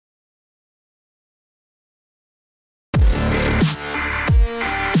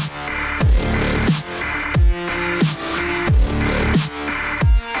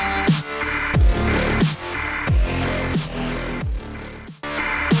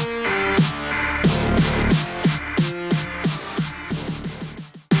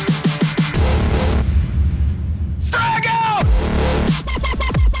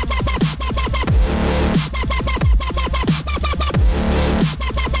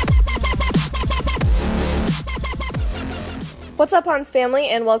What's up, Hanz family,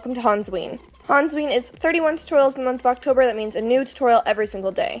 and welcome to HANZOWEEN. HANZOWEEN is 31 tutorials in the month of October. That means a new tutorial every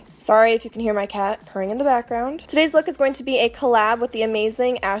single day. Sorry if you can hear my cat purring in the background. Today's look is going to be a collab with the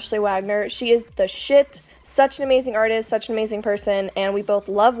amazing Ashley Wagner. She is the shit, such an amazing artist, such an amazing person, and we both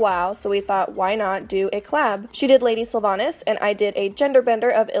love WoW, so we thought, why not do a collab? She did Lady SYLVANAS, and I did a gender bender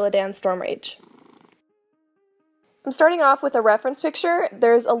of Illidan Stormrage. I'm starting off with a reference picture.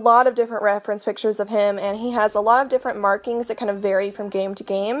 There's a lot of different reference pictures of him, and he has a lot of different markings that kind of vary from game to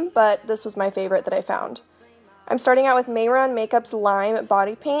game, but this was my favorite that I found. I'm starting out with Mehron Makeup's Lime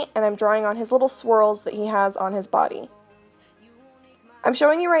body paint, and I'm drawing on his little swirls that he has on his body. I'm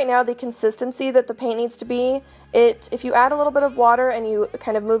showing you right now the consistency that the paint needs to be. If you add a little bit of water and you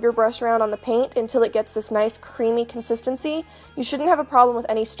kind of move your brush around on the paint until it gets this nice creamy consistency, you shouldn't have a problem with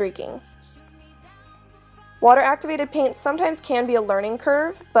any streaking. Water-activated paints sometimes can be a learning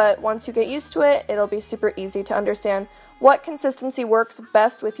curve, but once you get used to it, it'll be super easy to understand what consistency works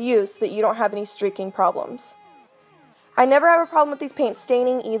best with you so that you don't have any streaking problems. I never have a problem with these paints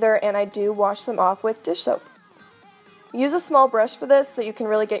staining either, and I do wash them off with dish soap. Use a small brush for this so that you can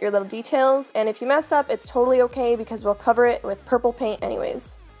really get your little details, and if you mess up, it's totally okay because we'll cover it with purple paint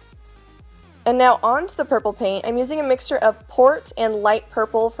anyways. And now on to the purple paint. I'm using a mixture of Port and light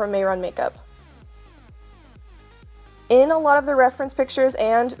purple from Mehron Makeup. In a lot of the reference pictures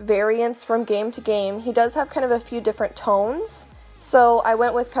and variants from game to game, he does have kind of a few different tones, so I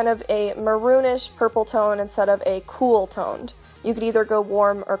went with kind of a maroonish purple tone instead of a cool toned. You could either go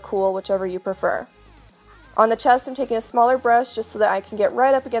warm or cool, whichever you prefer. On the chest, I'm taking a smaller brush just so that I can get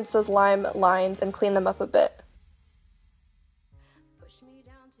right up against those lime lines and clean them up a bit.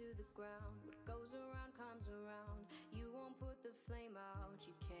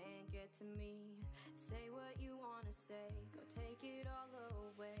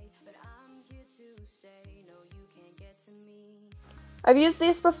 I've used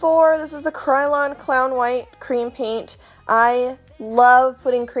these before. This is the Kryolan Clown White cream paint. I love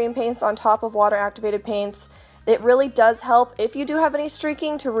putting cream paints on top of water activated paints. It really does help if you do have any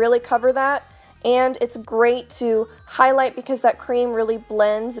streaking to really cover that, and it's great to highlight because that cream really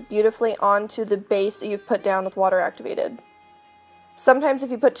blends beautifully onto the base that you've put down with water activated. Sometimes if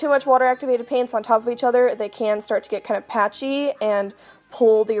you put too much water activated paints on top of each other, they can start to get kind of patchy and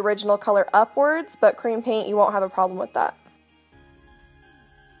pull the original color upwards, but cream paint, you won't have a problem with that.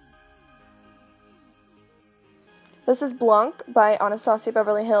 This is Blanc by Anastasia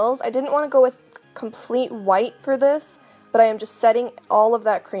Beverly Hills. I didn't want to go with complete white for this, but I am just setting all of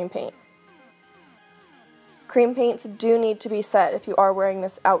that cream paint. Cream paints do need to be set if you are wearing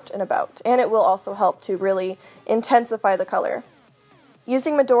this out and about, and it will also help to really intensify the color.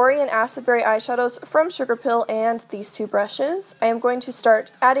 Using Midori and Acid Berry eyeshadows from Sugar Pill and these two brushes, I am going to start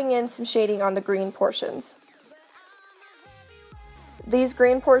adding in some shading on the green portions. These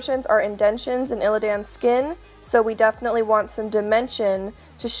green portions are indentions in Illidan's skin, so we definitely want some dimension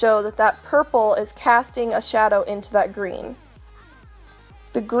to show that that purple is casting a shadow into that green.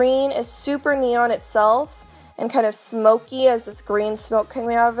 The green is super neon itself and kind of smoky as this green smoke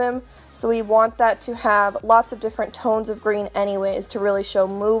coming out of him, so we want that to have lots of different tones of green anyways to really show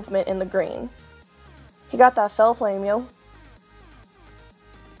movement in the green. He got that fell flame, yo.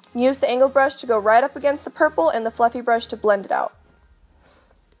 Use the angled brush to go right up against the purple and the fluffy brush to blend it out.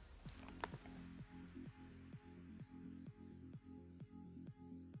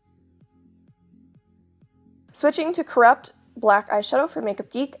 Switching to Corrupt Black eyeshadow from Makeup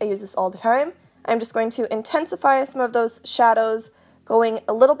Geek, I use this all the time. I'm just going to intensify some of those shadows, going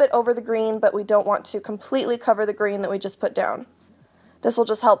a little bit over the green, but we don't want to completely cover the green that we just put down. This will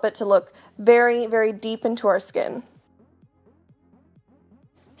just help it to look very, very deep into our skin.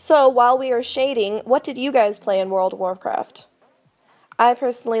 So while we are shading, what did you guys play in World of Warcraft? I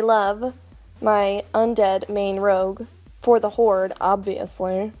personally love my undead main rogue for the Horde,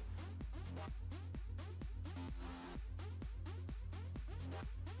 obviously.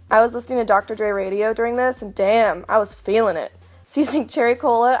 I was listening to Dr. Dre radio during this, and damn, I was feeling it. So using Cherry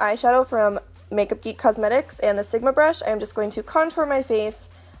Cola eyeshadow from Makeup Geek Cosmetics and the Sigma brush, I'm just going to contour my face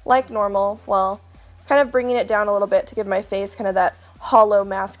like normal, while kind of bringing it down a little bit to give my face kind of that hollow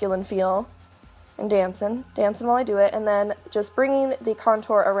masculine feel. And dancing while I do it, and then just bringing the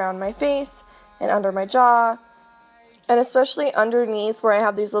contour around my face and under my jaw, and especially underneath where I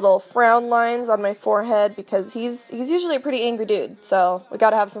have these little frown lines on my forehead, because he's usually a pretty angry dude, so we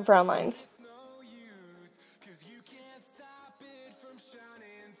gotta have some frown lines.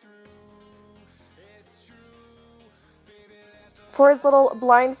 For his little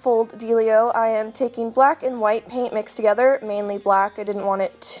blindfold dealio, I am taking black and white paint mixed together, mainly black. I didn't want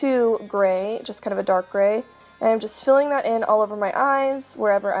it too gray, just kind of a dark gray. And I'm just filling that in all over my eyes,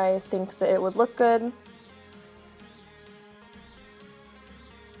 wherever I think that it would look good.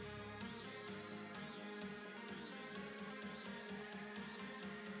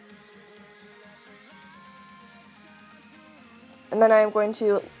 And then I'm going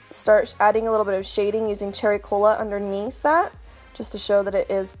to start adding a little bit of shading using Cherry Cola underneath that, just to show that it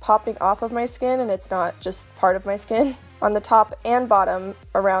is popping off of my skin and it's not just part of my skin, on the top and bottom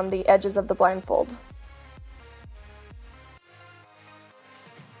around the edges of the blindfold.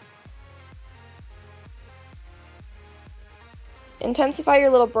 Intensify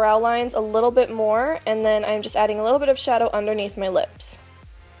your little brow lines a little bit more, and then I'm just adding a little bit of shadow underneath my lips.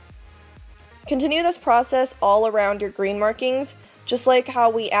 Continue this process all around your green markings. Just like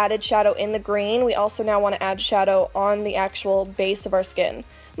how we added shadow in the green, we also now want to add shadow on the actual base of our skin.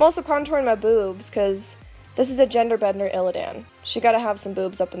 I'm also contouring my boobs because this is a gender bender Illidan. She gotta have some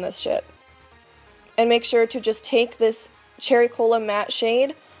boobs up in this shit. And make sure to just take this Cherry Cola matte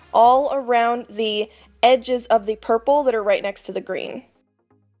shade all around the edges of the purple that are right next to the green.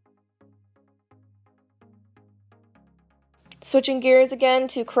 Switching gears again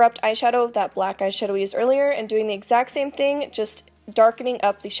to Corrupt eyeshadow, that black eyeshadow we used earlier, and doing the exact same thing, just darkening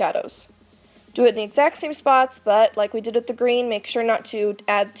up the shadows. Do it in the exact same spots, but like we did with the green, make sure not to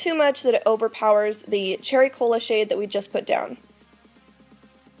add too much that it overpowers the Cherry Cola shade that we just put down.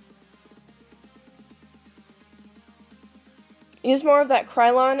 Use more of that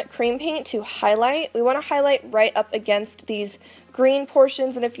Kryolan cream paint to highlight. We want to highlight right up against these green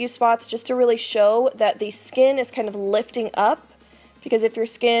portions in a few spots just to really show that the skin is kind of lifting up, because if your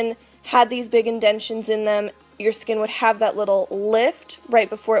skin had these big indentions in them, your skin would have that little lift right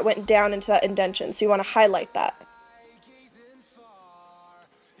before it went down into that indention, so you want to highlight that.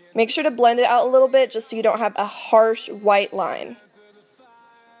 Make sure to blend it out a little bit just so you don't have a harsh white line.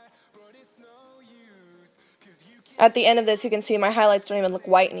 At the end of this, you can see my highlights don't even look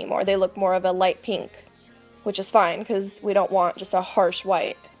white anymore. They look more of a light pink, which is fine because we don't want just a harsh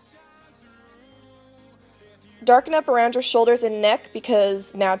white. Darken up around your shoulders and neck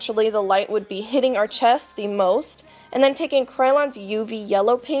because naturally the light would be hitting our chest the most. And then taking Kryolan's UV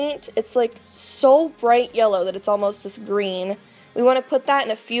yellow paint, it's like so bright yellow that it's almost this green. We want to put that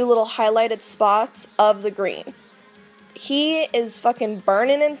in a few little highlighted spots of the green. He is fucking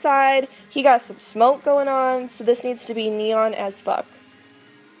burning inside. He got some smoke going on, so this needs to be neon as fuck.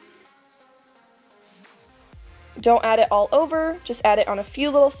 Don't add it all over, just add it on a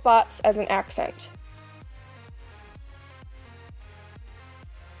few little spots as an accent.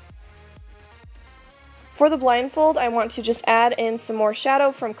 For the blindfold, I want to just add in some more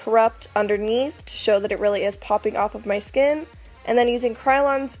shadow from Corrupt underneath to show that it really is popping off of my skin, and then using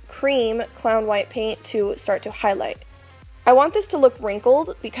Kryolan's cream clown white paint to start to highlight. I want this to look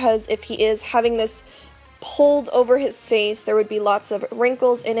wrinkled because if he is having this pulled over his face, there would be lots of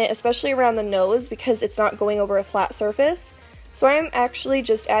wrinkles in it, especially around the nose because it's not going over a flat surface. So I'm actually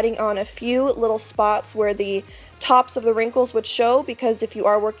just adding on a few little spots where the tops of the wrinkles would show, because if you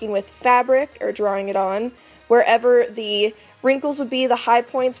are working with fabric or drawing it on, wherever the wrinkles would be, the high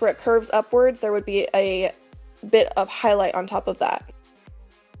points where it curves upwards, there would be a bit of highlight on top of that.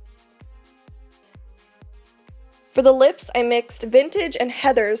 For the lips, I mixed Vintage and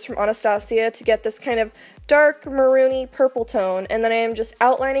Heathers from Anastasia to get this kind of dark maroony purple tone, and then I am just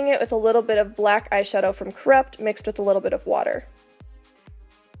outlining it with a little bit of black eyeshadow from Corrupt mixed with a little bit of water.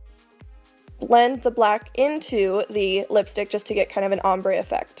 Blend the black into the lipstick just to get kind of an ombre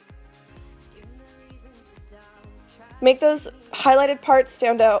effect. Make those highlighted parts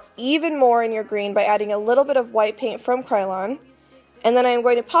stand out even more in your green by adding a little bit of white paint from Kryolan, and then I'm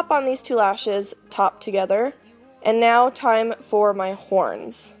going to pop on these two lashes top together. And now time for my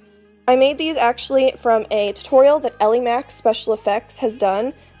horns. I made these actually from a tutorial that ELLIMACS Special Effects has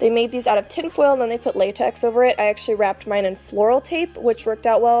done. They made these out of tinfoil and then they put latex over it. I actually wrapped mine in floral tape, which worked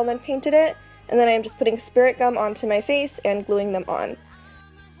out well, and then painted it. And then I'm just putting spirit gum onto my face and gluing them on.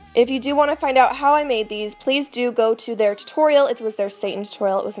 If you do want to find out how I made these, please do go to their tutorial. It was their Satan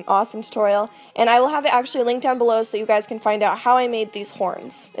tutorial. It was an awesome tutorial. And I will have it actually linked down below so that you guys can find out how I made these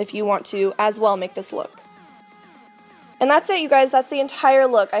horns, if you want to as well make this look. And that's it, you guys. That's the entire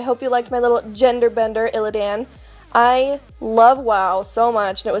look. I hope you liked my little gender bender Illidan. I love WoW so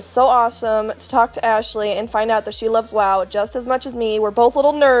much, and it was so awesome to talk to Ashley and find out that she loves WoW just as much as me. We're both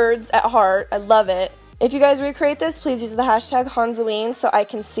little nerds at heart. I love it. If you guys recreate this, please use the hashtag HANZOWEEN so I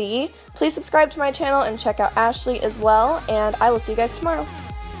can see. Please subscribe to my channel and check out Ashley as well, and I will see you guys tomorrow.